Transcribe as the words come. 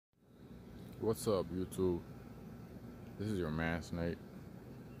What's up, YouTube? This is your man Snake,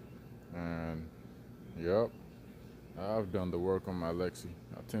 and yep, I've done the work on my Lexi.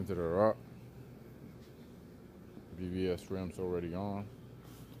 I tinted her up. BBS rims already on.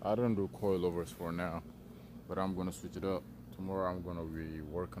 I don't do coilovers for now, but I'm gonna switch it up. Tomorrow I'm gonna be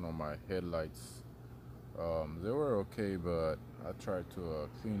working on my headlights. They were okay, but I tried to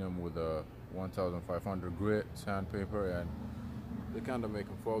clean them with a 1500 grit sandpaper, and they kind of make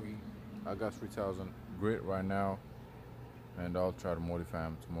them foggy. I got 3000 grit right now, and I'll try to modify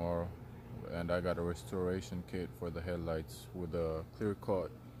them tomorrow. And I got a restoration kit for the headlights with a clear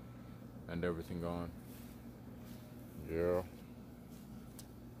coat and everything on. Yeah,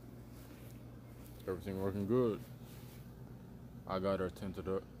 everything working good. I got her tinted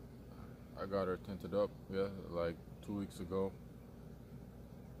up. Yeah, like 2 weeks ago.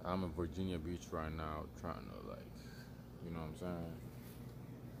 I'm in Virginia Beach right now, trying to you know what I'm saying,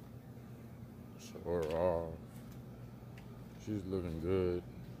 show her off. She's looking good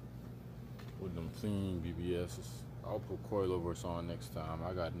with them clean BBSs. I'll put coilovers on next time.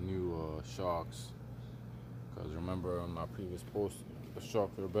 I got new shocks, because remember on my previous post, the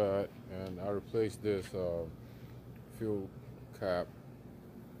shocks are bad, and I replaced this fuel cap,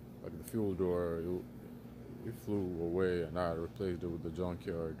 like the fuel door. It flew away, and I replaced it with the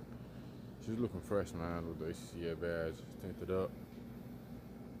junkyard. She's looking fresh, man, with the ACCA badge, tinted up.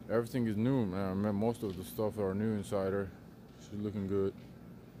 Everything is new, man. Most of the stuff are new inside her. She's looking good.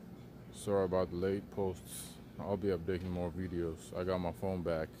 Sorry about the late posts. I'll be updating more videos. I got my phone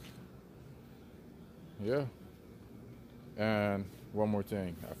back. Yeah. And one more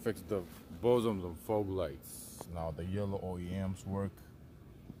thing. I fixed the bosoms and fog lights. Now the yellow OEMs work.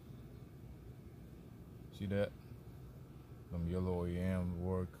 See that? Them yellow OEMs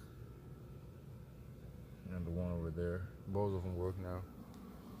work. And the one over there. Both of them work now.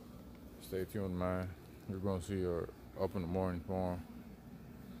 Stay tuned, man. You're gonna see her up in the morning form.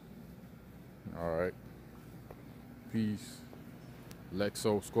 Alright. Peace.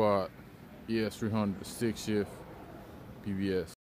 Lexo Squad. ES300 6 shift. PBS.